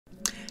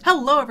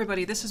Hello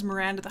everybody, this is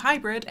Miranda the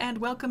Hybrid, and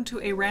welcome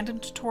to a random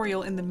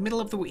tutorial in the middle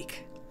of the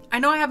week. I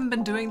know I haven't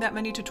been doing that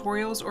many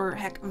tutorials, or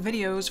heck,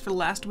 videos for the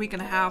last week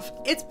and a half.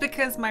 It's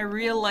because my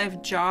real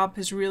life job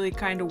has really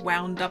kind of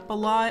wound up a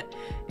lot,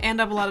 and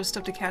I have a lot of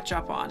stuff to catch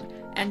up on.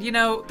 And you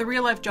know, the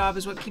real life job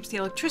is what keeps the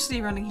electricity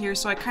running here,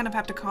 so I kind of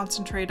have to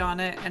concentrate on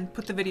it and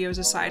put the videos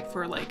aside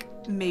for like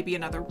maybe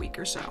another week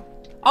or so.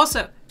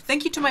 Also,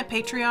 thank you to my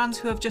Patreons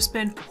who have just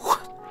been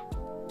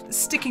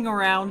sticking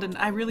around, and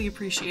I really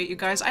appreciate you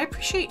guys. I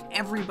appreciate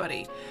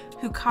everybody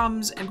who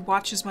comes and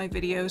watches my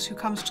videos, who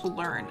comes to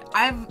learn.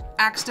 I've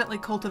accidentally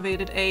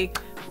cultivated a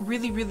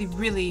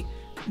really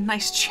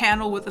nice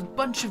channel with a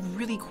bunch of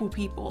really cool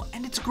people,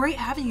 and it's great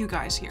having you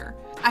guys here.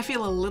 I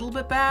feel a little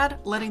bit bad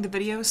letting the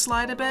videos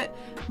slide a bit,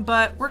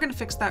 but we're gonna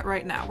fix that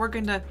right now. We're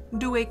gonna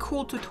do a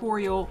cool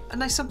tutorial,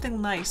 something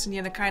nice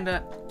and kind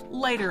of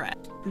lighter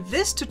end.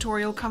 This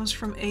tutorial comes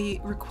from a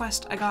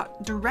request I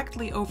got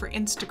directly over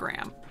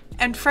Instagram.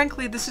 And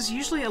frankly, this is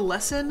usually a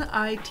lesson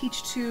I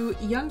teach to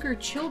younger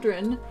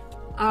children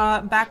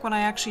back when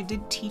I actually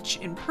did teach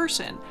in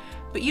person.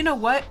 But you know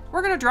what?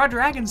 We're gonna draw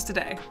dragons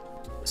today.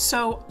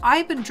 So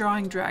I've been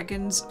drawing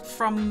dragons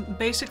from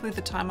basically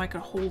the time I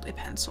could hold a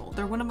pencil.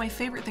 They're one of my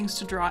favorite things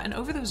to draw, and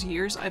over those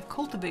years I've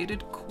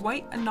cultivated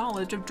quite a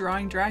knowledge of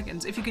drawing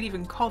dragons, if you could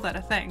even call that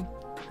a thing.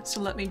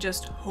 So let me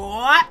just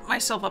whap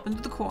myself up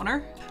into the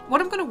corner. What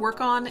I'm gonna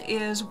work on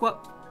is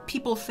what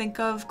people think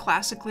of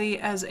classically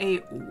as a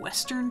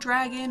Western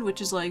dragon,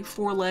 which is like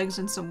 4 legs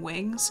and some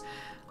wings.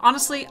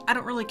 Honestly, I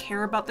don't really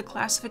care about the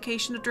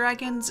classification of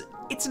dragons.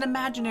 It's an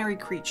imaginary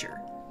creature.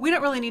 We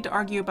don't really need to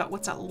argue about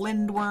what's a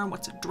lindworm,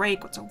 what's a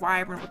drake, what's a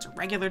wyvern, what's a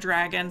regular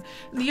dragon.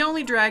 The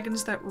only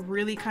dragons that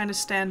really kind of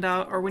stand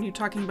out are when you're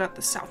talking about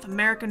the South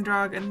American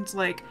dragons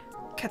like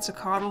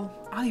Quetzalcoatl.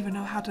 I don't even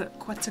know how to...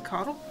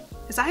 Quetzalcoatl?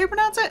 Is that how you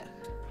pronounce it?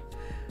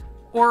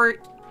 Or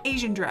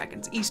Asian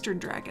dragons, Eastern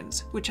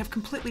dragons, which have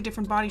completely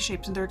different body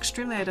shapes and they're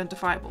extremely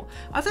identifiable.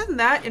 Other than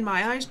that, in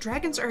my eyes,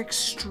 dragons are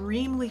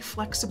extremely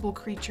flexible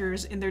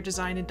creatures in their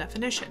design and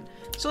definition.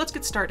 So let's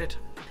get started.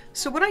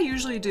 So what I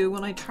usually do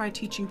when I try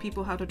teaching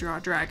people how to draw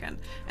a dragon,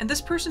 and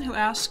this person who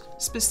asked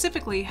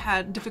specifically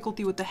had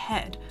difficulty with the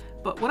head,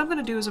 but what I'm going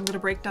to do is I'm going to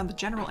break down the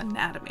general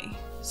anatomy.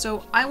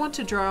 So I want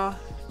to draw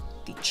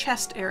the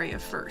chest area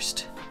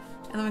first,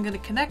 and then I'm going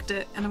to connect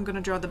it, and I'm going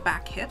to draw the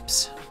back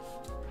hips,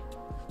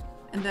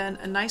 and then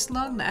a nice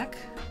long neck,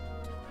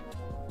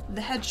 the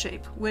head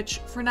shape, which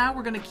for now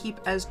we're going to keep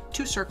as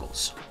 2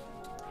 circles.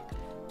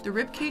 The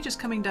rib cage is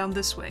coming down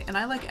this way, and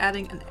I like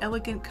adding an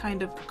elegant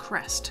kind of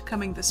crest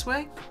coming this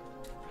way.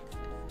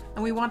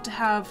 And we want to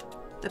have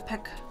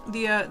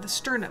the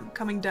sternum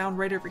coming down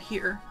right over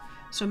here.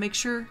 So make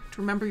sure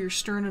to remember your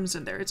sternum's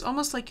in there. It's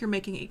almost like you're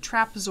making a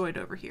trapezoid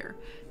over here.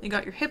 You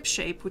got your hip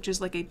shape, which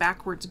is like a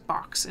backwards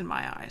box in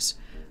my eyes.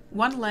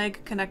 One leg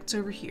connects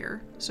over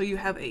here, so you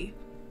have a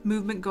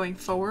movement going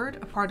forward,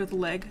 a part of the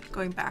leg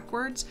going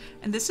backwards,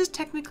 and this is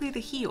technically the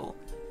heel,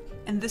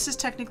 and this is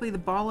technically the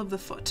ball of the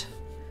foot.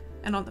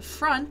 And on the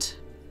front,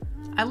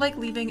 I like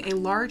leaving a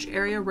large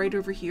area right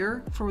over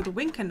here for where the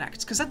wing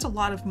connects, because that's a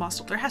lot of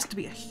muscle. There has to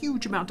be a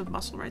huge amount of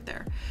muscle right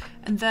there.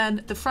 And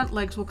then the front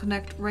legs will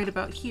connect right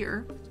about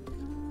here,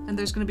 and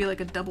there's going to be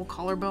like a double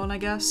collarbone, I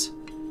guess.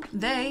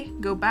 They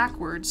go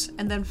backwards,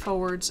 and then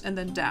forwards, and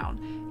then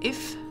down.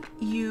 If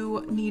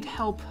you need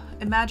help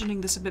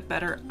imagining this a bit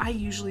better, I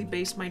usually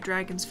base my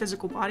dragon's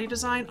physical body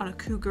design on a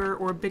cougar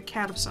or a big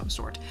cat of some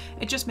sort.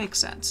 It just makes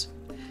sense.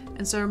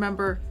 And so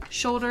remember,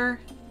 shoulder,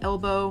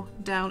 elbow,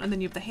 down, and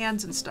then you have the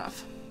hands and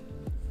stuff.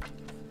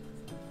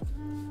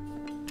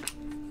 And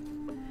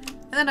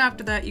then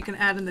after that, you can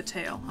add in the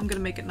tail. I'm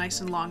gonna make it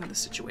nice and long in this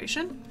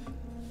situation.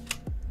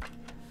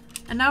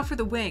 And now for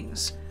the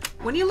wings.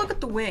 When you look at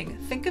the wing,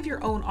 think of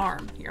your own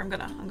arm. Here, I'm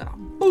gonna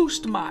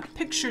boost my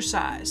picture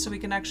size so we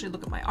can actually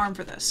look at my arm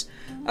for this.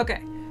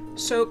 Okay,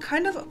 so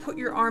kind of put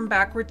your arm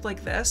backwards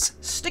like this,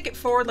 stick it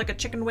forward like a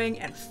chicken wing,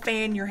 and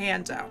fan your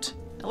hands out.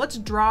 Now let's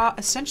draw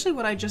essentially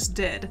what I just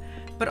did,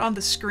 but on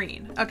the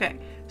screen. Okay,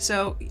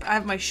 so I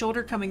have my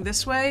shoulder coming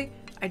this way,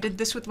 I did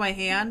this with my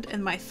hand,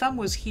 and my thumb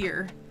was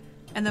here,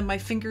 and then my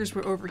fingers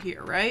were over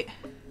here, right?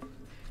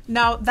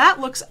 Now that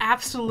looks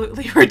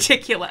absolutely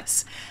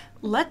ridiculous.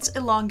 Let's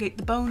elongate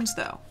the bones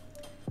though.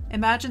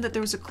 Imagine that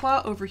there was a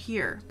claw over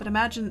here, but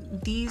imagine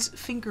these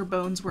finger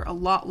bones were a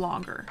lot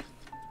longer.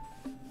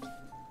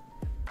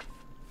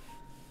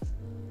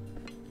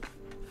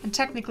 And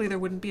technically there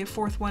wouldn't be a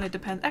 4th one, it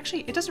depends.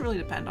 Actually, it doesn't really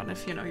depend on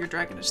if, your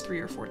dragon is 3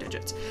 or 4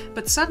 digits.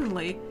 But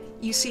suddenly,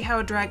 you see how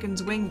a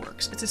dragon's wing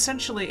works. It's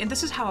essentially, and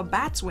this is how a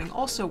bat's wing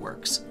also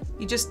works.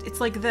 It's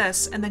like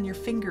this, and then your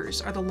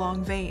fingers are the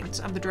long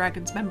veins of the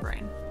dragon's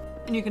membrane.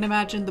 And you can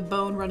imagine the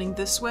bone running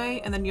this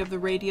way, and then you have the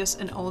radius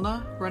and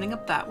ulna running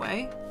up that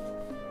way.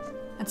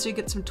 And so you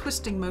get some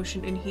twisting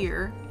motion in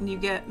here, and you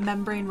get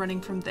membrane running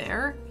from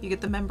there. You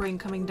get the membrane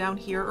coming down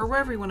here, or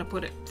wherever you want to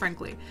put it,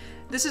 frankly.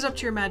 This is up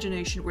to your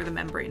imagination where the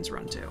membranes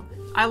run to.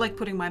 I like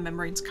putting my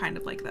membranes kind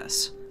of like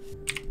this.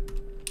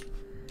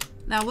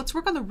 Now let's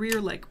work on the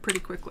rear leg pretty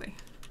quickly.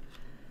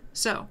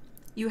 So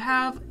you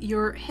have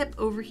your hip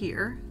over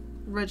here,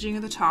 ridging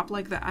at the top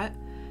like that,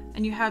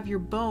 and you have your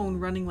bone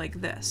running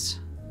like this.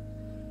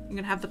 You're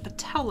gonna have the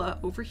patella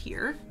over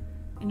here,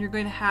 and you're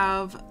going to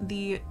have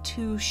the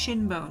two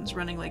shin bones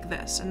running like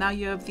this. And now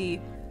you have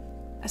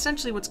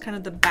essentially what's kind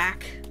of the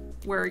back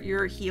where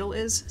your heel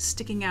is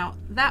sticking out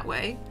that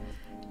way.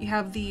 You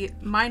have the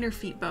minor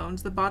feet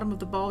bones, the bottom of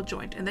the ball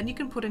joint, and then you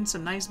can put in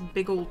some nice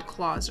big old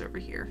claws over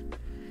here.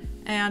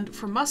 And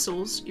for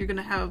muscles, you're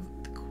gonna have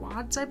the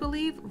quads, I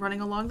believe,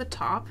 running along the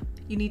top.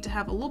 You need to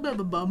have a little bit of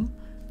a bum.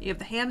 You have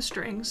the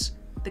hamstrings,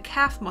 the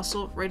calf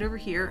muscle right over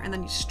here, and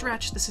then you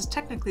stretch. This is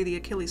technically the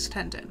Achilles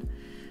tendon.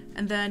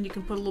 And then you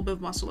can put a little bit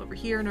of muscle over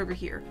here and over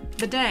here.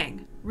 The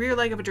dang, rear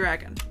leg of a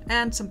dragon,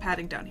 and some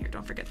padding down here,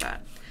 don't forget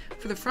that.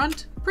 For the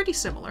front, pretty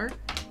similar.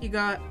 You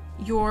got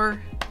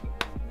your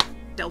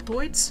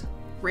deltoids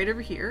right over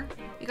here.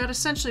 You got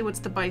essentially what's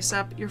the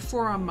bicep, your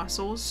forearm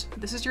muscles.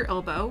 This is your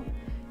elbow.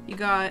 You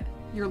got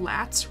your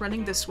lats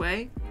running this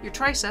way, your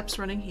triceps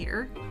running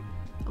here,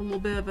 a little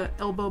bit of an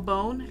elbow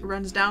bone, it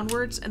runs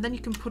downwards, and then you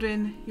can put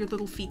in your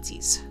little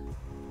feetsies.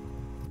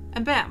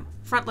 And bam,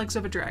 front legs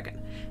of a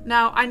dragon.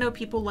 Now, I know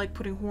people like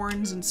putting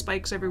horns and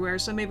spikes everywhere,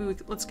 so maybe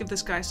let's give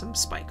this guy some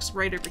spikes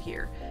right over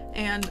here,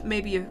 and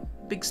maybe a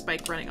big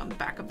spike running on the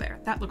back of there.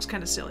 That looks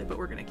kind of silly, but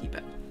we're gonna keep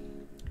it.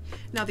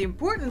 Now, the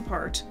important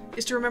part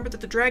is to remember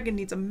that the dragon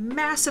needs a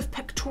massive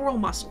pectoral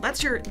muscle.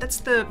 That's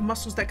the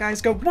muscles that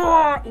guys go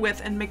wah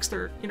with and makes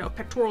their,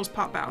 pectorals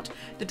pop out.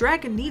 The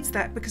dragon needs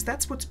that because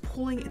that's what's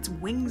pulling its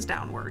wings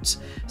downwards.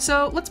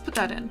 So let's put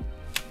that in.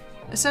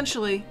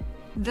 Essentially,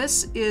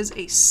 this is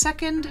a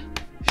second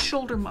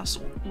shoulder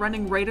muscle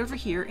running right over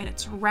here, and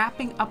it's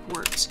wrapping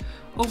upwards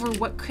over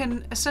what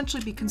can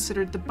essentially be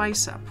considered the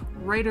bicep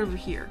right over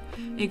here.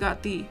 You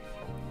got the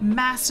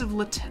massive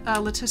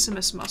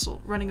latissimus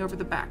muscle running over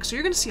the back. So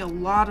you're going to see a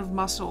lot of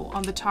muscle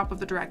on the top of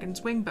the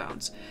dragon's wing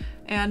bones.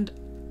 And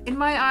in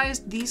my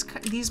eyes,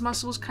 these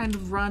muscles kind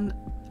of run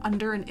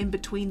under and in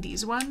between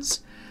these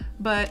ones,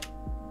 but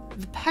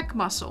the pec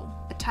muscle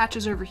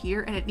attaches over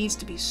here and it needs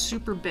to be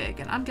super big.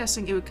 And I'm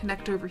guessing it would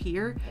connect over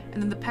here,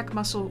 and then the pec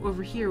muscle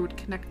over here would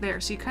connect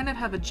there. So you kind of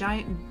have a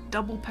giant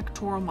double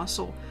pectoral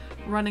muscle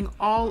running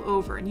all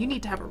over, and you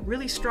need to have a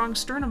really strong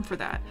sternum for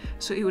that.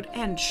 So it would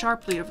end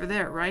sharply over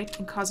there, right?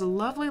 And cause a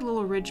lovely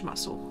little ridge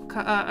muscle,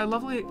 a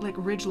lovely like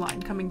ridge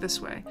line coming this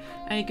way.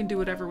 And you can do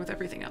whatever with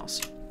everything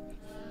else.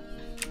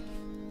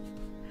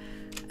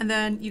 And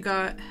then you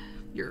got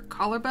your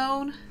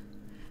collarbone.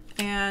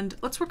 And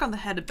let's work on the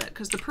head a bit,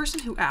 because the person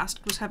who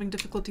asked was having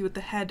difficulty with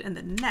the head and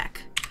the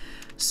neck.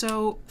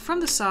 So from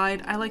the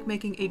side, I like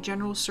making a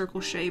general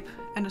circle shape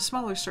and a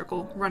smaller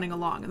circle running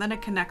along, and then I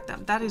connect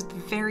them. That is the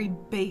very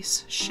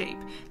base shape.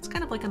 It's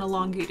kind of like an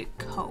elongated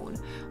cone.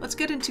 Let's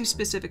get into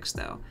specifics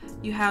though.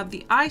 You have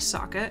the eye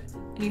socket,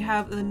 and you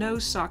have the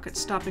nose socket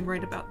stopping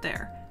right about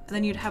there. And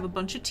then you'd have a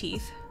bunch of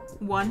teeth,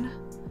 1,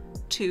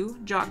 2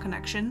 jaw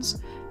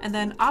connections, and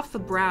then off the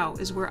brow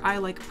is where I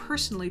like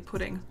personally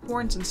putting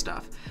horns and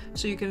stuff.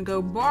 So you can go,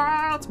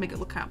 let's make it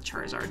look kind of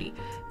Charizard-y.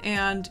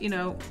 And,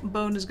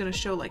 bone is going to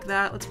show like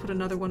that. Let's put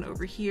another one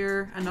over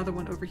here, another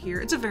one over here.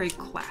 It's a very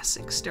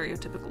classic,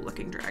 stereotypical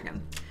looking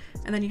dragon.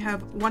 And then you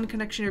have one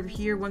connection over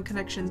here, one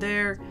connection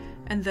there,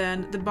 and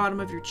then the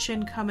bottom of your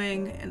chin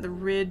coming, and the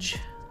ridge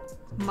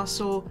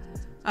muscle,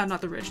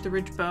 not the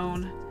ridge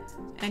bone.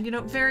 And,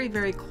 very,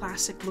 very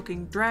classic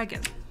looking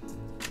dragon.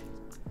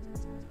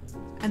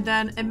 And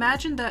then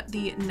imagine that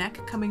the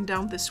neck coming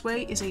down this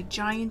way is a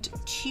giant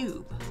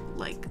tube,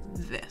 like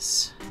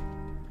this.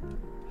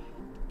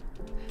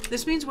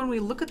 This means when we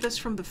look at this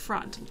from the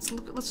front,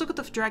 let's look at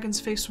the dragon's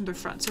face from the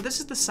front. So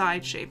this is the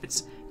side shape.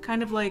 It's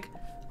kind of like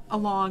a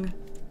long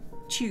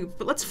tube,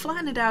 but let's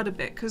flatten it out a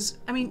bit, because,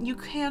 you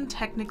can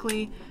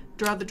technically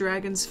draw the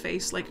dragon's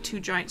face like 2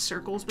 giant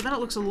circles, but then it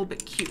looks a little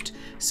bit cute.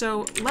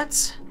 So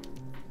let's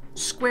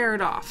square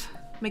it off.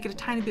 Make it a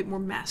tiny bit more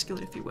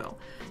masculine, if you will.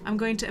 I'm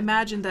going to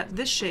imagine that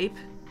this shape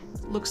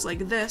looks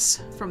like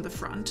this from the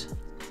front.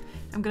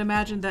 I'm going to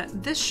imagine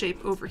that this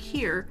shape over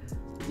here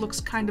looks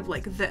kind of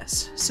like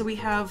this. So we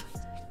have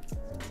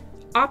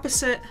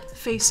opposite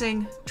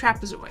facing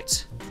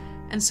trapezoids.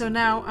 And so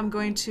now I'm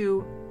going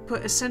to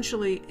put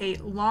essentially a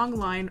long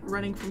line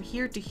running from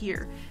here to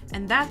here,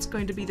 and that's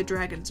going to be the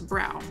dragon's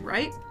brow,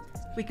 right?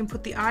 We can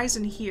put the eyes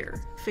in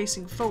here,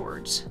 facing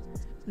forwards.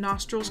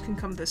 Nostrils can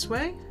come this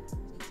way.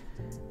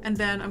 And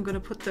then I'm going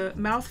to put the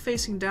mouth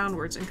facing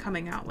downwards and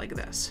coming out like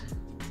this.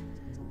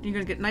 And you're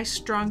going to get nice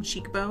strong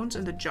cheekbones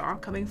and the jaw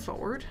coming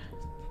forward.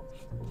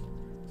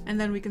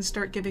 And then we can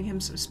start giving him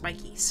some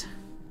spikies.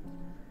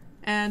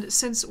 And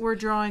since we're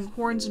drawing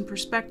horns in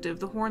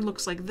perspective, the horn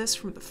looks like this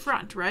from the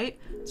front, right?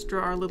 Let's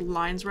draw our little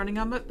lines running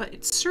on it, but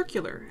it's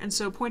circular, and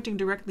so pointing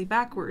directly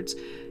backwards.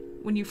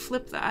 When you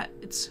flip that,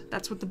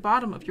 that's what the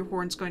bottom of your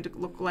horn's going to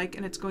look like,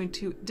 and it's going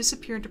to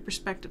disappear into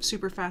perspective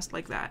super fast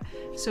like that.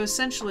 So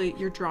essentially,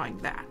 you're drawing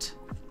that.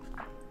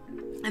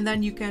 And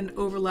then you can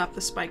overlap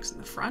the spikes in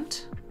the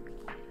front.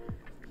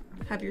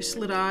 Have your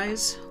slit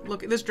eyes.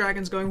 Look, this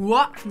dragon's going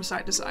what from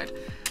side to side.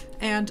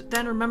 And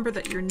then remember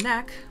that your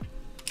neck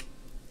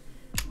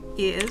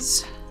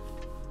is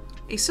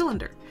a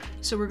cylinder.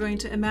 So we're going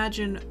to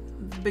imagine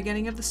the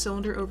beginning of the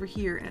cylinder over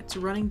here, and it's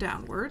running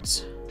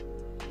downwards.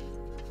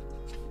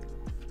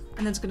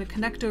 And then it's going to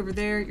connect over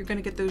there. You're going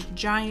to get those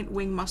giant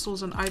wing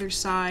muscles on either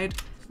side.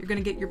 You're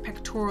going to get your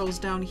pectorals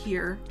down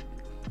here.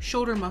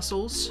 Shoulder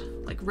muscles,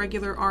 like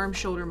regular arm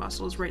shoulder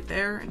muscles right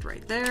there and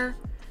right there.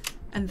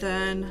 And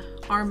then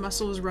arm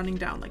muscles running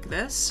down like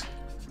this.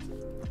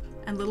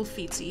 And little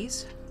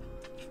feetsies.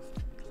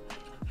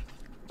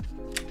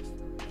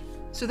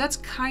 So that's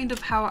kind of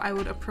how I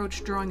would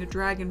approach drawing a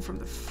dragon from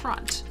the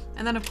front.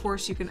 And then of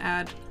course you can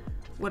add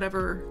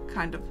whatever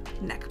kind of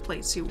neck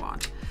plates you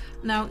want.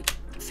 Now,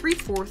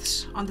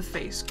 3/4 on the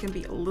face can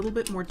be a little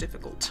bit more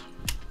difficult.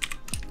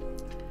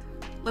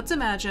 Let's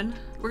imagine,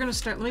 we're gonna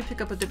start, let me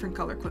pick up a different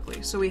color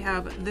quickly. So we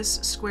have this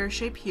square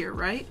shape here,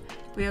 right?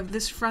 We have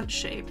this front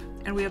shape,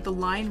 and we have the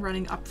line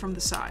running up from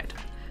the side.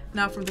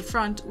 Now from the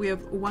front, we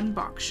have one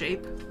box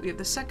shape, we have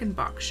the second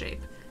box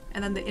shape,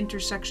 and then the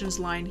intersections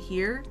line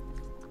here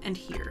and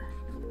here.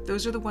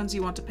 Those are the ones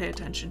you want to pay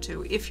attention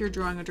to if you're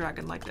drawing a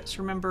dragon like this.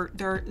 Remember,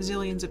 there are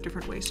zillions of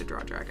different ways to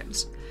draw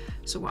dragons.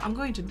 So what I'm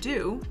going to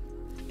do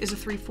is a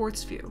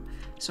 3/4 view.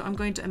 So I'm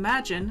going to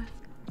imagine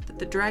that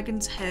the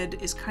dragon's head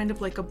is kind of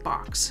like a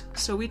box.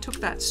 So we took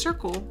that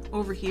circle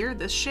over here,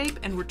 this shape,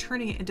 and we're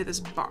turning it into this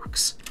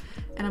box.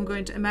 And I'm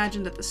going to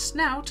imagine that the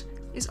snout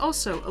is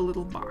also a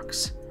little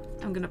box.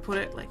 I'm going to put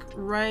it like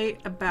right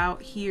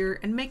about here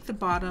and make the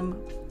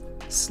bottom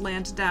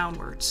slant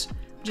downwards,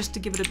 just to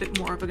give it a bit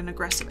more of an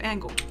aggressive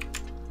angle.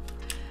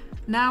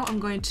 Now I'm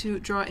going to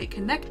draw a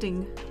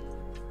connecting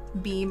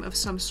beam of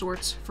some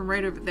sorts from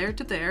right over there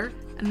to there,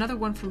 another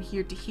one from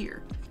here to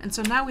here. And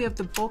so now we have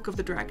the bulk of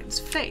the dragon's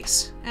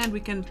face, and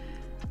we can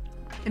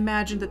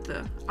imagine that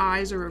the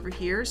eyes are over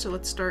here. So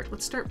let's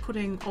start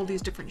putting all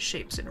these different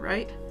shapes in,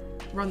 right?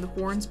 Run the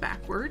horns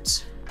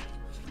backwards.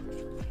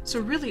 So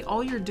really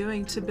all you're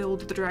doing to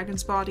build the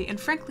dragon's body, and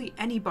frankly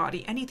any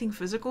body, anything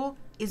physical,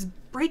 is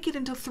break it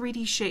into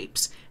 3D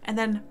shapes and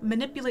then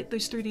manipulate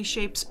those 3D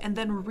shapes and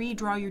then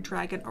redraw your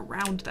dragon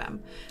around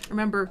them.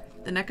 Remember,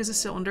 the neck is a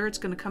cylinder, it's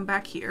going to come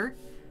back here.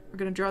 We're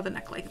going to draw the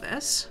neck like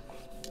this,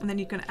 and then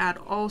you can add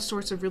all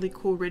sorts of really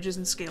cool ridges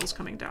and scales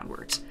coming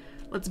downwards.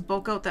 Let's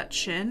bulk out that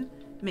chin,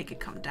 make it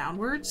come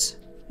downwards.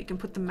 We can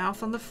put the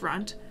mouth on the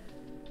front,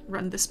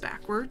 run this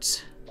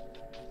backwards.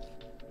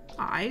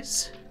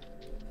 Eyes.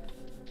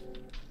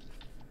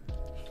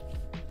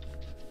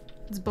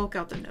 Let's bulk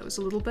out the nose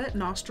a little bit.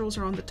 Nostrils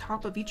are on the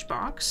top of each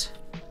box.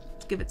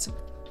 Let's give it some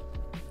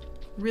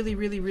really,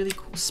 really, really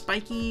cool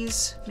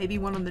spikies. Maybe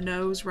one on the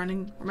nose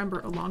running,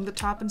 remember, along the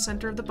top and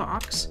center of the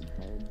box.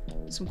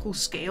 Some cool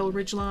scale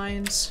ridge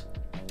lines.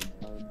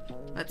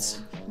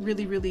 Let's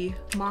really, really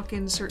mock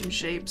in certain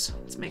shapes.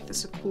 Let's make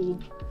this a cool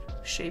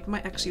shape.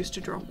 My ex used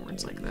to draw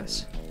horns like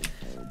this.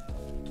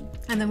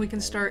 And then we can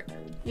start,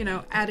 you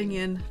know, adding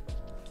in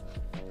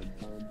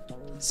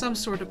some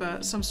sort of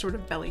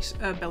belly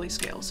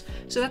scales.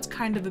 So that's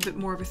kind of a bit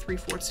more of a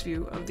 3/4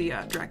 view of the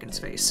dragon's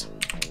face.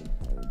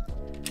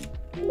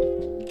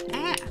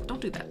 Don't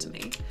do that to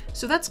me.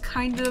 So that's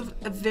kind of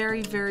a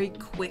very, very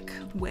quick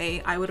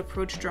way I would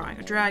approach drawing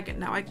a dragon.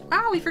 Now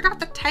we forgot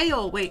the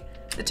tail. Wait,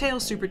 the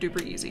tail's super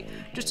duper easy.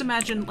 Just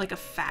imagine like a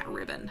fat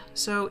ribbon.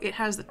 So it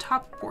has the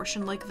top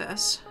portion like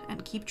this,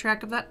 and keep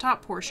track of that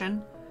top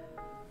portion.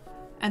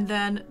 And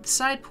then the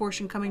side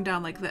portion coming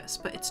down like this,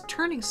 but it's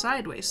turning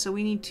sideways, so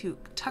we need to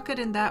tuck it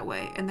in that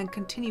way and then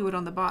continue it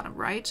on the bottom,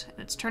 right? And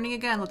it's turning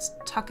again, let's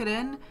tuck it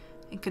in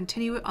and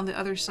continue it on the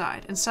other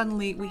side. And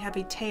suddenly we have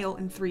a tail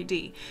in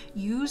 3D.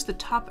 Use the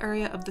top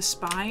area of the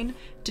spine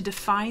to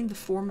define the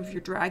form of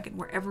your dragon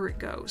wherever it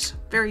goes.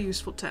 Very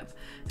useful tip.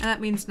 And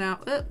that means now,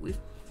 we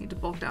need to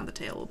bulk down the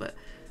tail a little bit.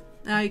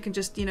 Now you can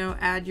just, you know,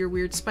 add your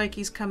weird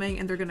spikies coming,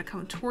 and they're going to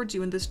come towards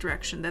you in this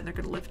direction. Then they're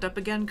going to lift up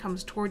again,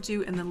 comes towards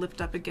you, and then lift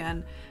up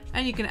again.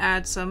 And you can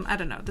add some, I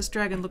don't know, this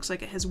dragon looks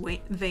like it has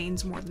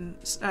veins more than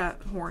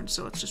horns,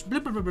 so let's just blah,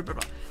 blah, blah, blah,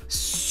 blah.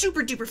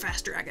 Super duper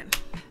fast dragon.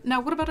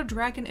 Now what about a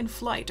dragon in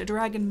flight, a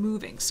dragon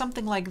moving,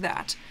 something like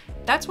that?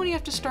 That's when you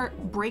have to start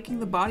breaking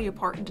the body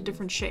apart into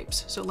different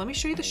shapes. So let me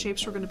show you the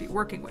shapes we're going to be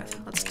working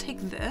with. Let's take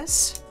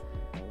this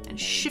and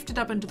shift it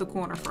up into the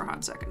corner for a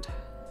hot second.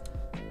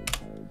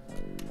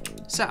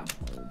 So,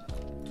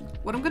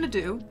 what I'm going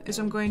to do is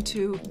I'm going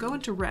to go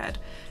into red,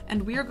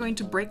 and we are going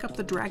to break up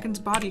the dragon's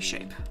body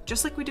shape,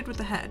 just like we did with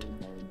the head.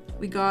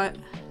 We got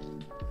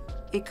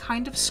a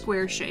kind of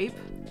square shape,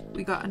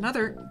 we got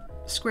another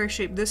square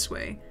shape this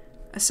way,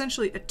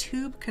 essentially a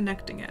tube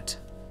connecting it.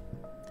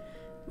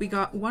 We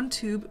got one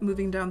tube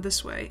moving down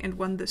this way and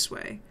one this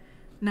way.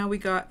 Now we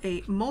got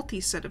a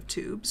multi-set of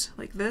tubes,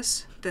 like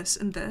this, this,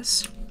 and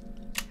this.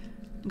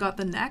 Got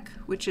the neck,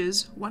 which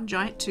is one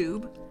giant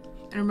tube.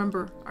 And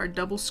remember, our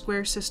double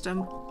square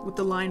system with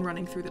the line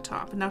running through the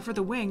top. And now for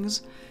the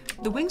wings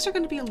are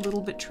going to be a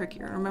little bit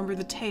trickier. Remember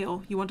the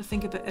tail, you want to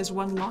think of it as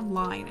one long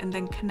line and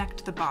then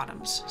connect the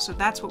bottoms. So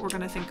that's what we're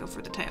going to think of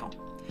for the tail.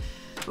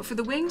 But for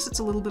the wings, it's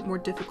a little bit more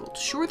difficult.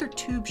 Sure, they're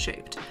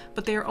tube-shaped,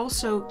 but they are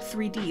also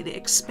 3D. They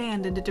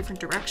expand into different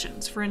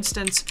directions. For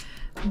instance,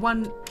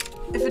 one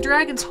if a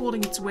dragon's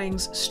holding its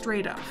wings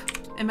straight up,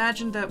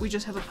 imagine that we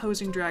just have a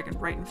posing dragon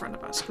right in front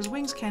of us, because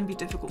wings can be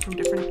difficult from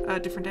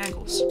different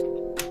angles.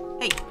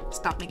 Hey,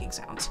 stop making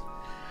sounds.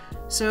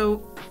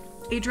 So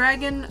a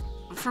dragon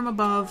from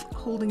above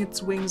holding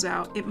its wings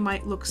out, it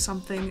might look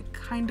something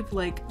kind of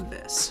like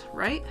this,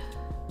 right?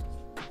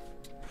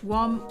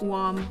 Wom,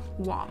 wom,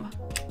 wom.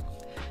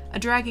 A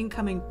dragon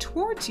coming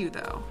towards you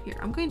though, here,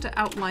 I'm going to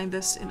outline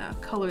this in a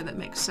color that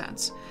makes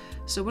sense.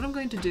 So what I'm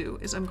going to do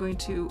is I'm going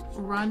to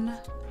run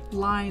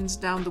lines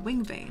down the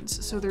wing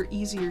veins so they're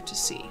easier to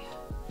see.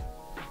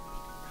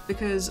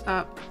 Because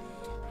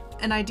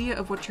an idea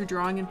of what you're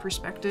drawing in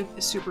perspective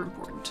is super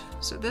important.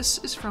 So this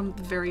is from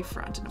the very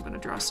front, and I'm going to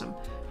draw some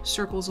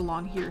circles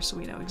along here so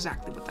we know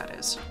exactly what that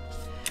is.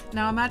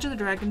 Now imagine the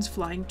dragon's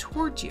flying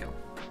towards you.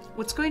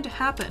 What's going to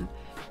happen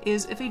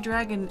is if a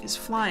dragon is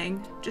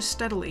flying just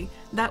steadily,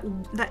 that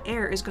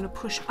air is going to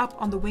push up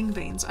on the wing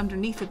veins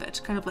underneath of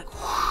it, kind of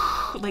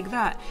like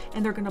that,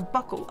 and they're going to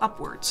buckle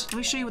upwards. Let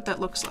me show you what that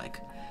looks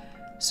like.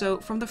 So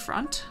from the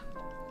front,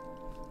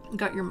 you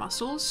got your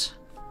muscles,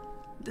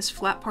 this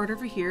flat part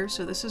over here,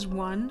 so this is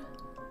one.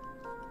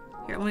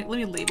 Here, let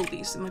me label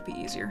these, it might be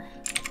easier.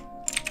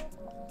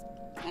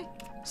 Okay.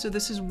 So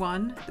this is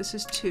 1, this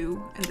is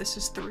 2, and this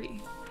is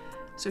 3.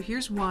 So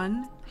here's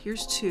 1,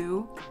 here's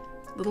 2,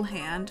 little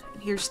hand,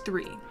 and here's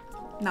 3.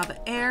 Now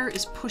the air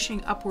is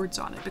pushing upwards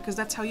on it because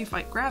that's how you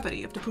fight gravity.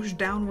 You have to push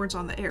downwards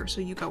on the air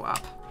so you go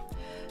up.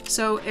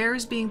 So air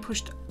is being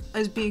pushed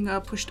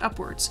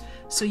upwards.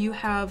 So you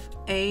have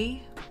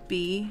A,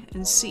 B,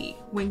 and C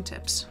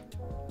wingtips.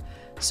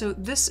 So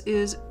this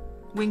is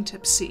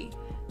wingtip C.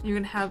 You're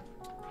going to have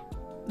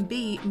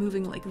B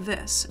moving like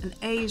this, and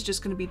A is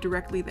just going to be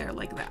directly there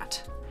like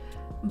that.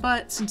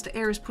 But since the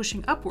air is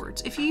pushing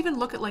upwards, if you even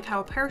look at like how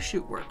a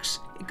parachute works,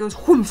 it goes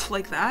whoomph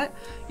like that,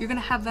 you're going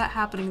to have that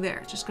happening there.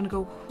 It's just going to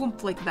go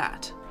whoomph like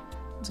that.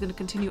 It's going to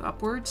continue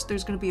upwards.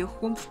 There's going to be a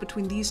whoomph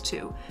between these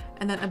two,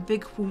 and then a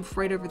big whoomph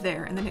right over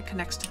there, and then it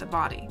connects to the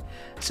body.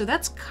 So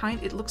that's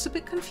it looks a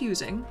bit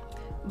confusing,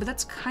 but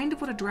that's kind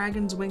of what a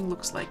dragon's wing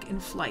looks like in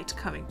flight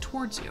coming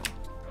towards you.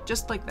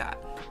 Just like that.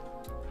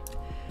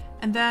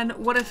 And then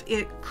what if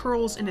it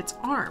curls in its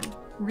arm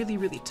really,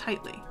 really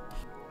tightly?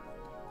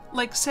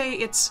 Like say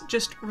it's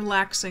just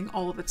relaxing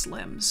all of its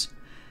limbs.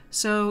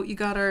 So you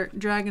got our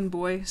dragon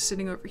boy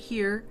sitting over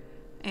here,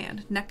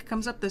 and neck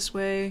comes up this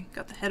way,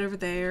 got the head over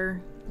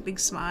there, big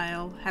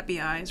smile,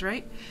 happy eyes,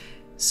 right?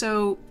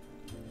 So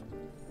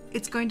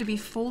it's going to be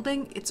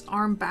folding its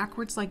arm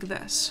backwards like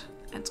this,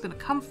 and it's going to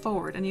come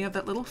forward, and you have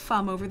that little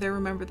thumb over there,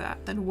 remember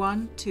that. Then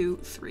 1, 2,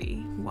 3,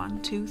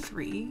 1, 2,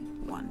 3,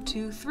 1,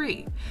 2,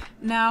 3.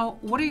 Now,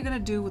 what are you going to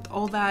do with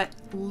all that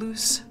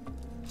loose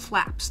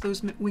flaps,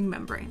 those wing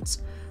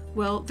membranes?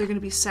 Well, they're going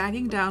to be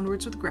sagging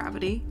downwards with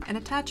gravity and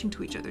attaching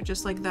to each other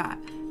just like that.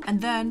 And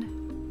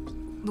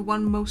then the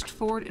one most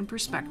forward in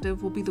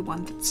perspective will be the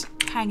one that's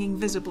hanging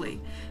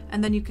visibly.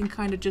 And then you can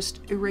kind of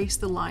just erase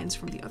the lines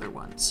from the other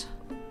ones.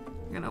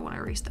 You're going to want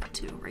to erase that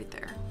too, right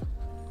there.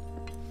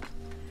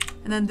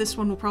 And then this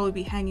one will probably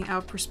be hanging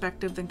out of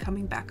perspective, then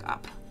coming back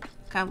up,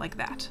 kind of like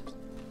that.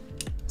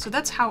 So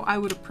that's how I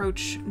would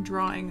approach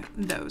drawing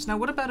those. Now,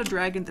 what about a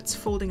dragon that's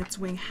folding its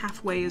wing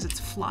halfway as it's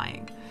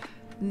flying?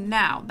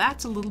 Now,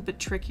 that's a little bit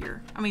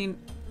trickier. I mean,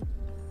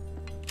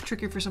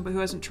 trickier for somebody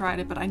who hasn't tried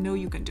it, but I know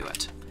you can do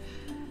it.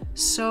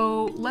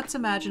 So let's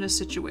imagine a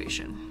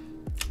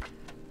situation.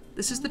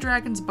 This is the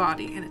dragon's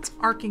body, and it's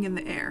arcing in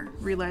the air.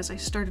 Realize I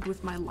started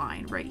with my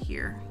line right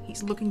here.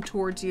 He's looking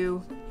towards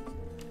you,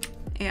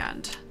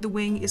 and the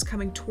wing is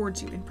coming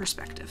towards you in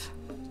perspective.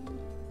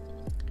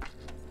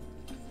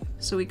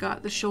 So we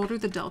got the shoulder,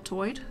 the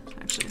deltoid.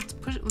 Actually, let's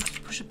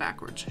push it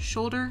backwards.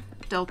 Shoulder,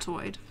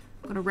 deltoid.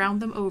 I'm going to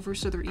round them over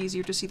so they're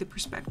easier to see the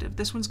perspective.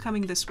 This one's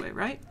coming this way,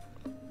 right?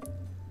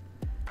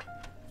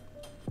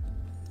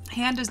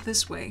 Hand is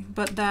this way,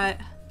 but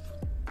that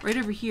right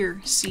over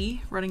here,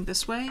 C, running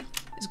this way,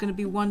 is going to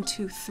be 1,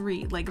 2,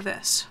 3, like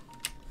this.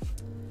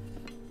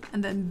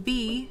 And then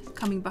B,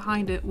 coming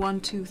behind it,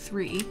 1, 2,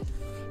 3.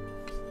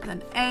 And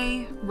then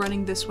A,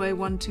 running this way,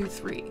 1, 2,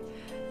 3.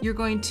 You're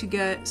going to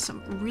get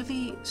some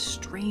really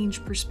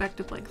strange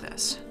perspective like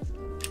this.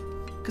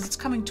 Because it's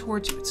coming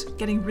towards you, it's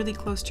getting really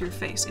close to your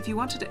face. If you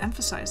wanted to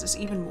emphasize this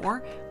even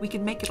more, we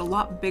could make it a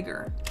lot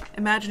bigger.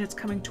 Imagine it's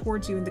coming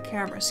towards you in the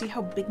camera. See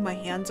how big my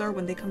hands are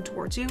when they come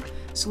towards you?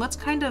 So let's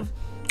kind of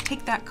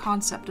take that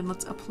concept and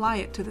let's apply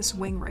it to this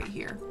wing right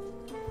here.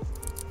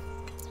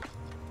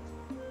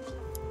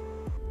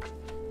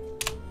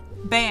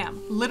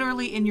 Bam!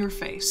 Literally in your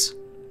face.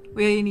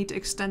 We need to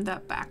extend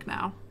that back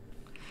now.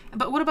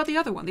 But what about the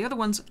other one? The other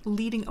one's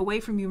leading away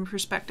from you in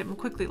perspective. And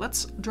quickly,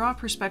 let's draw a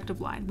perspective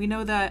line. We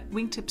know that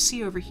wingtip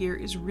C over here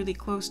is really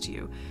close to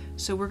you.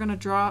 So we're going to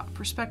draw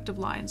perspective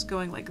lines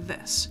going like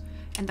this.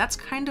 And that's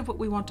kind of what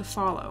we want to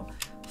follow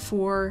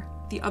for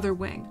the other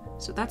wing.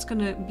 So that's going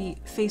to be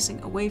facing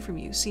away from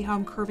you. See how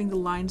I'm curving the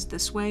lines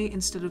this way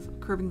instead of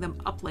curving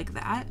them up like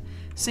that?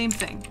 Same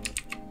thing.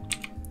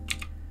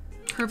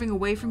 Curving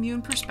away from you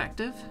in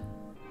perspective.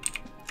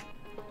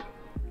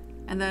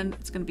 And then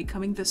it's going to be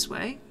coming this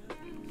way.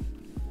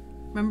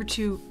 Remember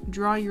to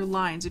draw your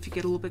lines if you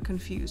get a little bit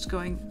confused,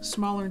 going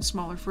smaller and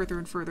smaller, further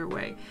and further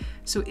away.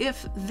 So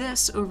if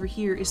this over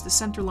here is the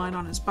center line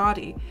on his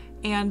body,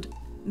 and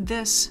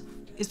this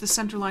is the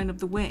center line of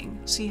the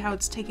wing, see how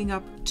it's taking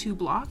up 2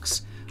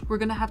 blocks? We're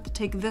going to have to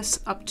take this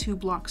up 2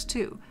 blocks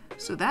too.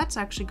 So that's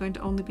actually going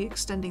to only be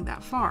extending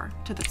that far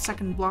to the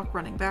second block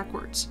running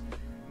backwards.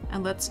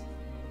 And let's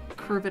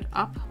curve it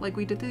up like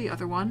we did the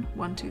other one.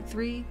 1, 2,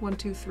 3, 1,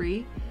 2,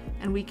 3,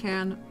 and we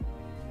can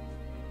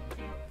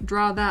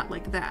draw that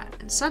like that.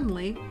 And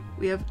suddenly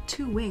we have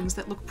 2 wings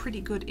that look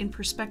pretty good in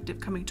perspective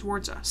coming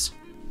towards us.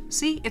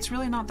 See, it's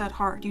really not that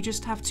hard. You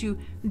just have to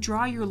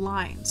draw your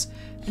lines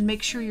and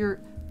make sure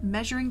you're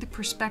measuring the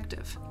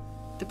perspective.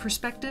 The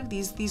perspective,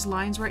 these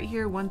lines right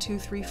here, 1, 2,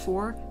 3,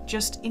 4,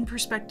 just in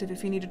perspective.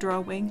 If you need to draw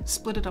a wing,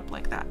 split it up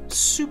like that.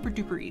 Super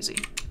duper easy.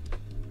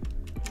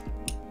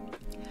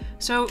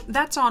 So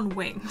that's on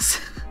wings.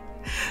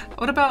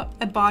 What about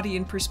a body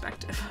in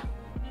perspective?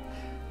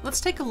 Let's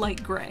take a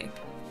light gray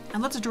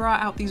and let's draw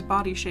out these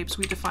body shapes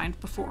we defined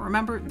before.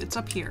 Remember, it's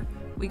up here.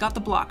 We got the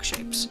block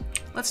shapes.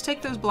 Let's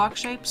take those block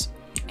shapes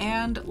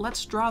and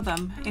let's draw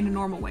them in a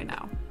normal way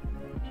now.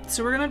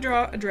 So we're gonna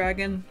draw a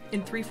dragon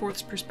in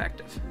 3/4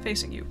 perspective,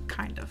 facing you,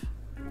 kind of.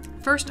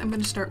 First, I'm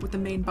gonna start with the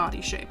main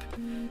body shape.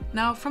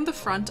 Now, from the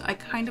front, I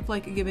kind of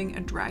like giving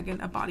a dragon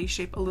a body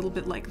shape a little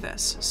bit like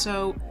this.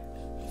 So,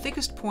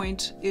 thickest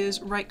point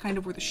is right kind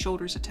of where the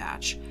shoulders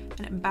attach,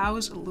 and it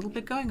bows a little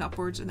bit going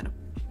upwards, and then it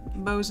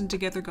bows in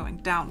together going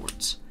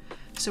downwards.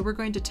 So we're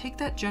going to take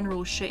that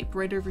general shape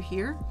right over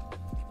here.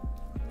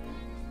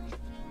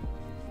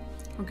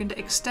 We're going to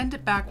extend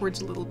it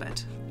backwards a little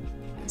bit.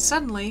 And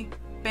suddenly,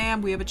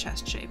 bam, we have a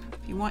chest shape.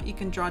 If you want, you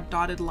can draw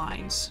dotted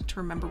lines to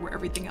remember where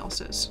everything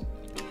else is.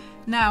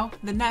 Now,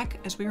 the neck,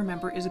 as we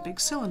remember, is a big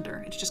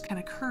cylinder. It's just kind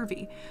of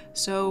curvy.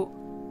 So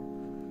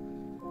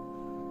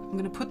I'm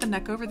going to put the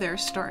neck over there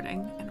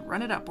starting and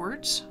run it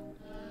upwards.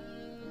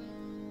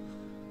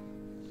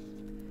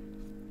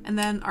 And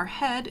then our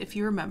head, if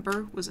you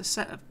remember, was a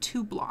set of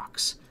 2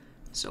 blocks.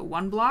 So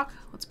 1 block,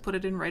 let's put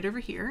it in right over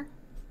here.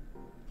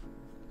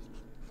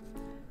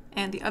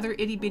 And the other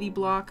itty bitty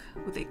block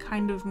with a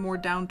kind of more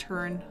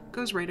downturn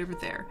goes right over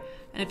there.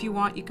 And if you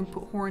want, you can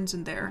put horns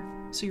in there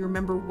so you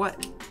remember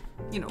what,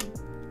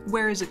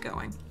 where is it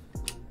going.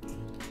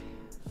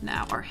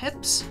 Now our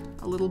hips,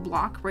 a little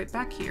block right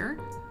back here.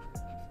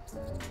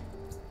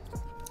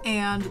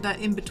 And that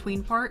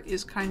in-between part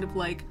is kind of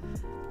like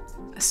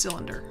a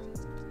cylinder.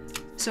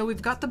 So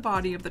we've got the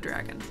body of the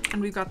dragon, and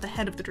we've got the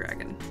head of the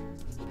dragon.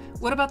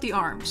 What about the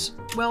arms?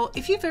 Well,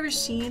 if you've ever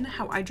seen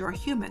how I draw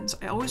humans,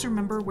 I always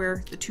remember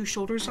where the 2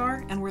 shoulders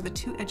are and where the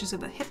 2 edges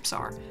of the hips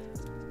are.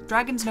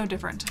 Dragon's no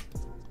different.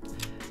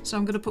 So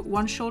I'm going to put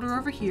 1 shoulder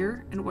over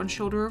here and 1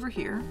 shoulder over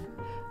here.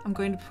 I'm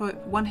going to put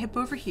 1 hip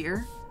over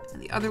here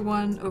and the other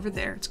one over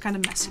there. It's kind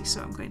of messy,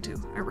 so I'm going to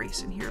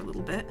erase in here a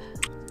little bit.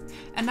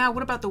 And now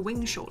what about the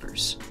wing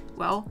shoulders?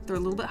 Well, they're a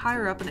little bit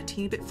higher up and a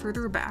teeny bit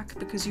further back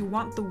because you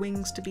want the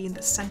wings to be in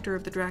the center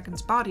of the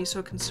dragon's body so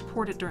it can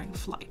support it during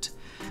flight.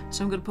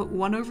 So I'm going to put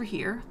 1 over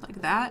here,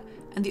 like that,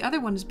 and the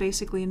other one is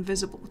basically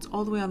invisible. It's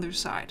all the way on their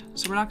side,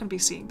 so we're not going to be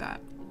seeing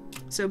that.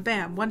 So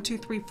bam, 1, 2,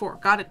 3, 4,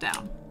 got it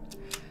down.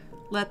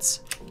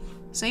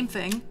 Same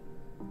thing,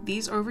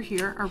 these over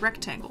here are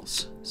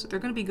rectangles. So they're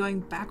going to be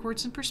going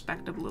backwards in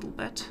perspective a little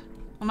bit.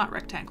 Well, not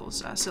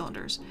rectangles,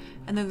 cylinders.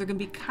 And then they're going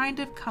to be kind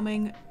of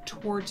coming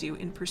towards you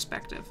in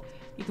perspective.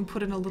 You can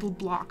put in a little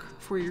block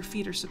for where your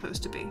feet are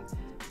supposed to be.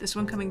 This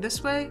one coming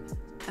this way,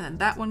 and then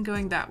that one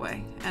going that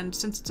way. And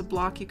since it's a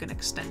block, you can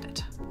extend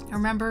it. And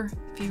remember,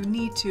 if you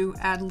need to,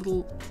 add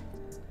little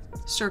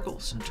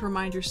circles to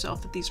remind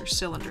yourself that these are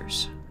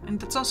cylinders. And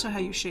that's also how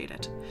you shade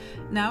it.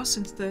 Now,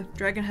 since the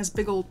dragon has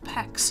big old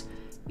pecs,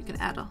 you can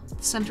add a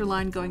center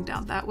line going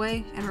down that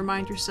way and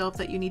remind yourself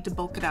that you need to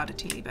bulk it out a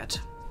teeny bit.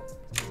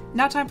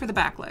 Now time for the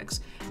back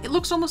legs. It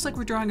looks almost like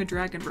we're drawing a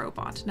dragon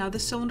robot. Now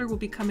this cylinder will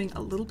be coming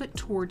a little bit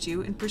towards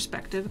you in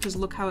perspective because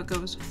look how it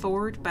goes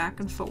forward, back,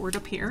 and forward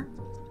up here.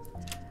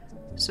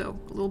 So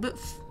a little bit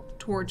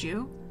towards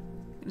you.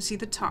 You can see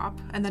the top,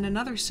 and then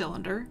another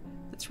cylinder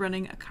that's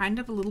running a kind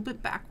of a little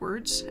bit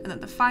backwards, and then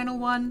the final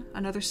one,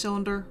 another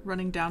cylinder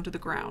running down to the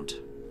ground.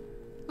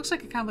 Looks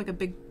like kind of like a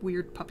big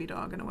weird puppy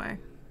dog in a way.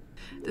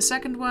 The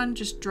second one,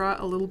 just draw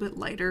a little bit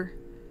lighter.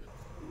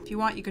 If you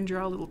want, you can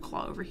draw a little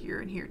claw over here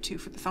and here too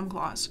for the thumb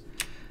claws.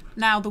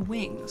 Now the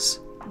wings.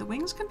 The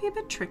wings can be a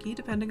bit tricky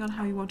depending on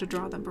how you want to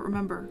draw them, but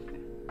remember,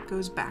 it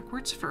goes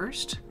backwards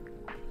first.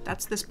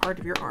 That's this part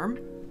of your arm.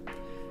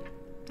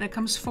 Then it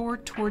comes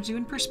forward towards you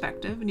in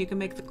perspective, and you can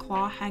make the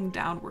claw hang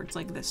downwards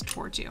like this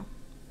towards you.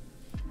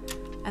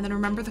 And then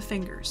remember the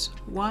fingers.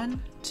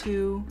 1,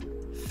 2,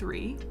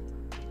 3.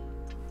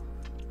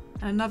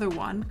 And another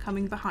one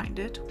coming behind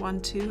it.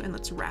 1, 2, and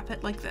let's wrap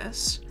it like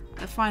this.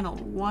 The final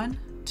 1,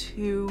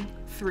 2,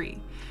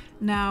 3.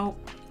 Now,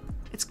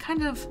 it's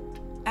kind of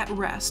at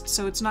rest,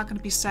 so it's not going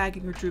to be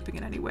sagging or drooping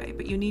in any way,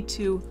 but you need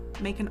to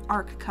make an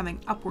arc coming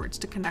upwards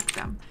to connect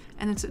them.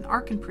 And it's an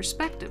arc in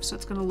perspective, so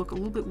it's going to look a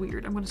little bit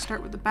weird. I'm going to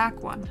start with the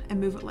back one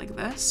and move it like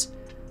this.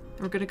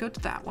 And we're going to go to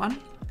that one.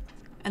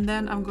 And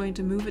then I'm going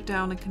to move it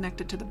down and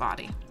connect it to the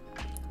body.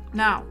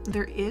 Now,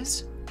 there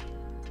is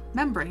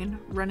membrane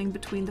running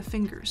between the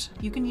fingers.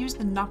 You can use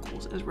the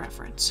knuckles as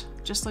reference,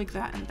 just like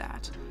that and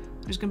that.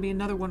 There's going to be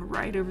another one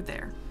right over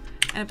there.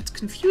 And if it's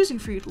confusing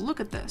for you to look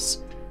at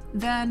this,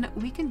 then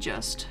we can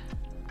just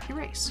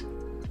erase.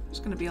 There's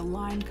going to be a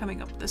line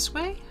coming up this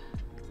way.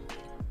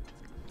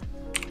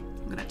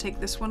 I'm going to take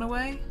this one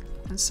away,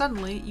 and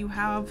suddenly you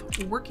have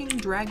working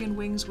dragon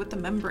wings with the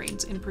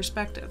membranes in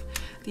perspective.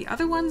 The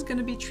other one's going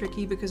to be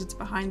tricky because it's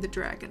behind the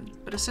dragon,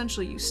 but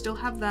essentially you still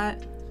have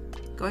that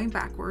going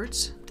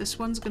backwards. This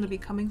one's going to be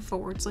coming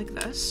forwards like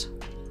this.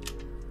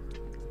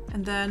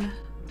 And then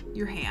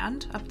your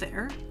hand up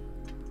there.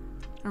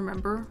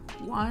 Remember,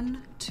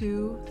 1,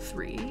 2,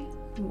 3,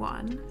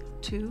 1,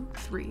 2,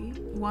 3,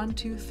 1,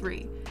 2,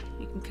 3.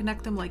 You can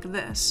connect them like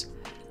this.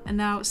 And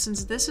now,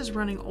 since this is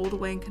running all the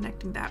way and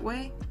connecting that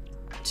way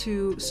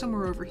to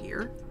somewhere over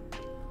here,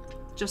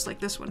 just like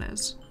this one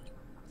is,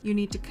 you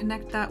need to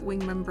connect that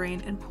wing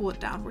membrane and pull it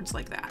downwards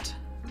like that.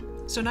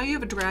 So now you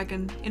have a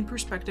dragon in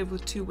perspective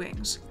with 2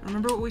 wings.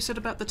 Remember what we said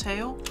about the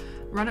tail?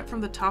 Run it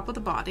from the top of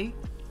the body.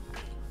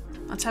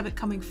 Let's have it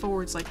coming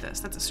forwards like this.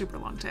 That's a super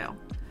long tail.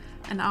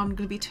 And now I'm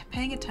going to be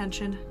paying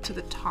attention to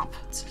the top.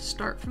 Let's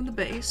start from the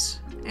base,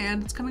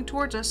 and it's coming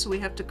towards us, so we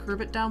have to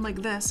curve it down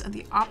like this, and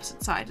the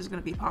opposite side is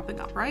going to be popping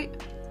up, right?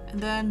 And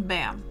then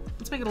bam.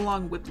 Let's make it a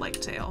long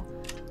whip-like tail.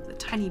 The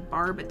tiny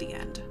barb at the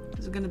end.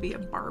 This is going to be a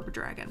barb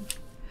dragon.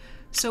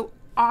 So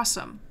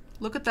awesome.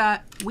 Look at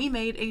that. We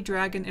made a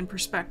dragon in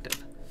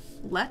perspective.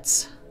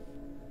 Let's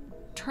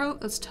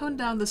tone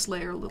down this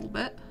layer a little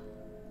bit.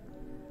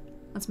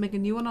 Let's make a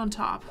new one on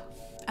top,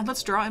 and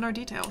let's draw in our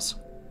details.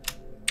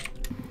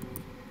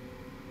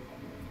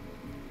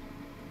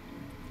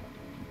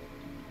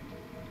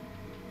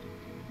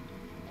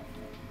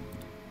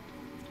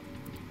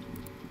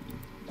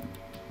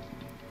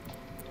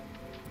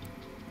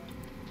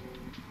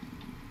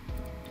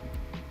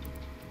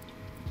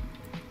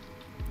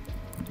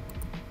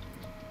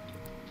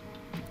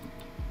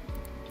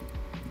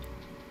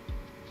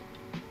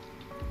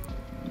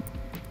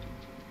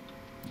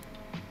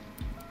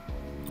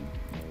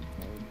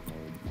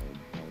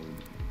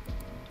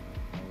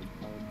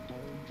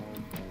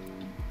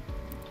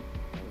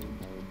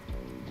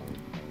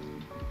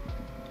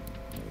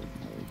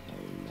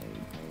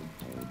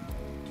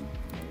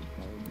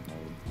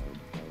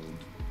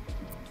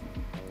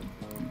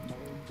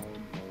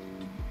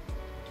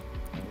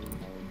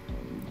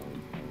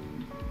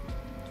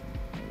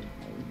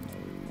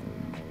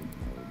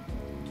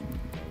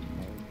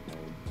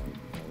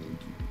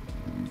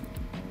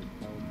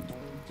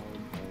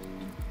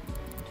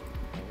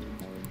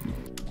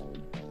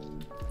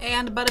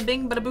 And bada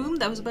bing, bada boom,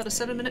 that was about a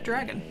 7-minute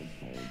dragon.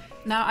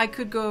 Now I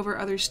could go over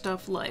other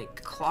stuff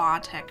like claw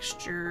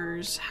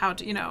textures, how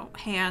to,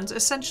 hands.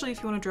 Essentially,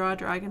 if you want to draw a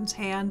dragon's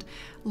hand,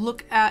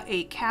 look at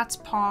a cat's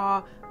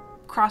paw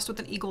crossed with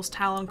an eagle's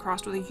talon,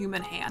 crossed with a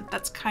human hand.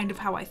 That's kind of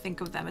how I think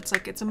of them. It's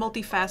like it's a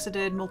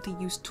multifaceted,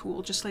 multi-use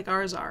tool, just like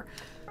ours are.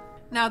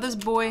 Now this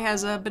boy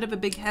has a bit of a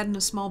big head and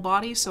a small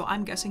body, so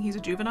I'm guessing he's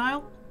a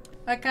juvenile.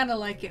 I kind of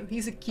like him.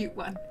 He's a cute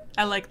one.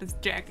 I like this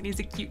dragon.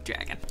 He's a cute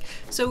dragon.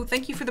 So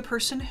thank you for the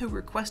person who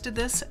requested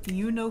this.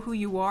 You know who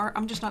you are.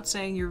 I'm just not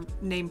saying your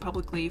name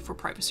publicly for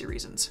privacy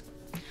reasons.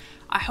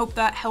 I hope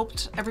that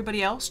helped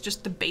everybody else,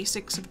 just the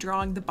basics of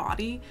drawing the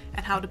body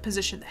and how to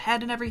position the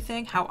head and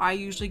everything, how I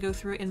usually go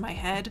through it in my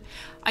head.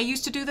 I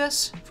used to do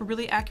this for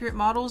really accurate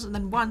models, and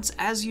then once,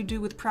 as you do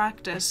with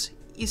practice,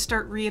 you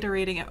start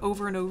reiterating it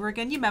over and over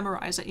again, you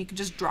memorize it, you can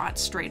just draw it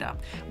straight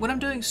up. When I'm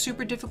doing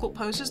super difficult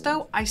poses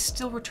though, I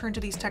still return to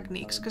these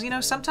techniques,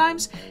 because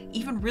sometimes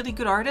even really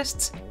good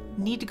artists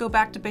need to go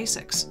back to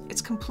basics.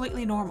 It's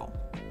completely normal.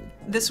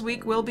 This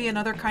week will be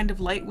another kind of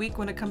light week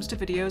when it comes to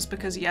videos,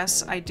 because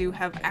yes, I do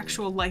have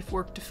actual life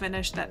work to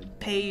finish that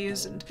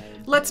pays and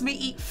lets me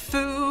eat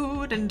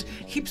food and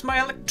keeps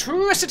my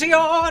electricity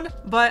on.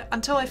 But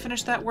until I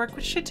finish that work,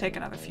 which should take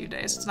another few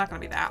days, it's not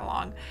going to be that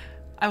long,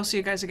 I will see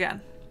you guys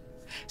again.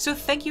 So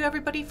thank you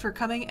everybody for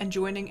coming and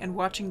joining and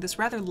watching this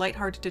rather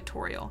lighthearted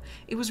tutorial.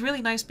 It was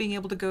really nice being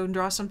able to go and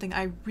draw something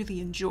I really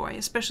enjoy,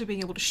 especially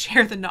being able to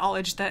share the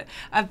knowledge that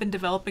I've been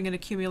developing and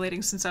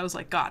accumulating since I was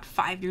like, God,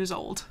 5 years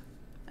old.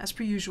 As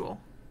per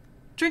usual,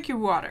 drink your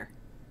water,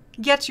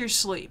 get your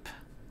sleep,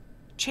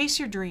 chase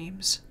your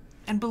dreams,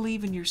 and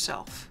believe in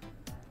yourself.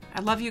 I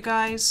love you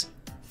guys.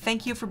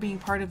 Thank you for being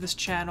part of this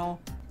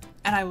channel,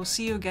 and I will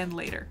see you again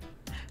later.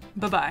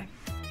 Bye-bye.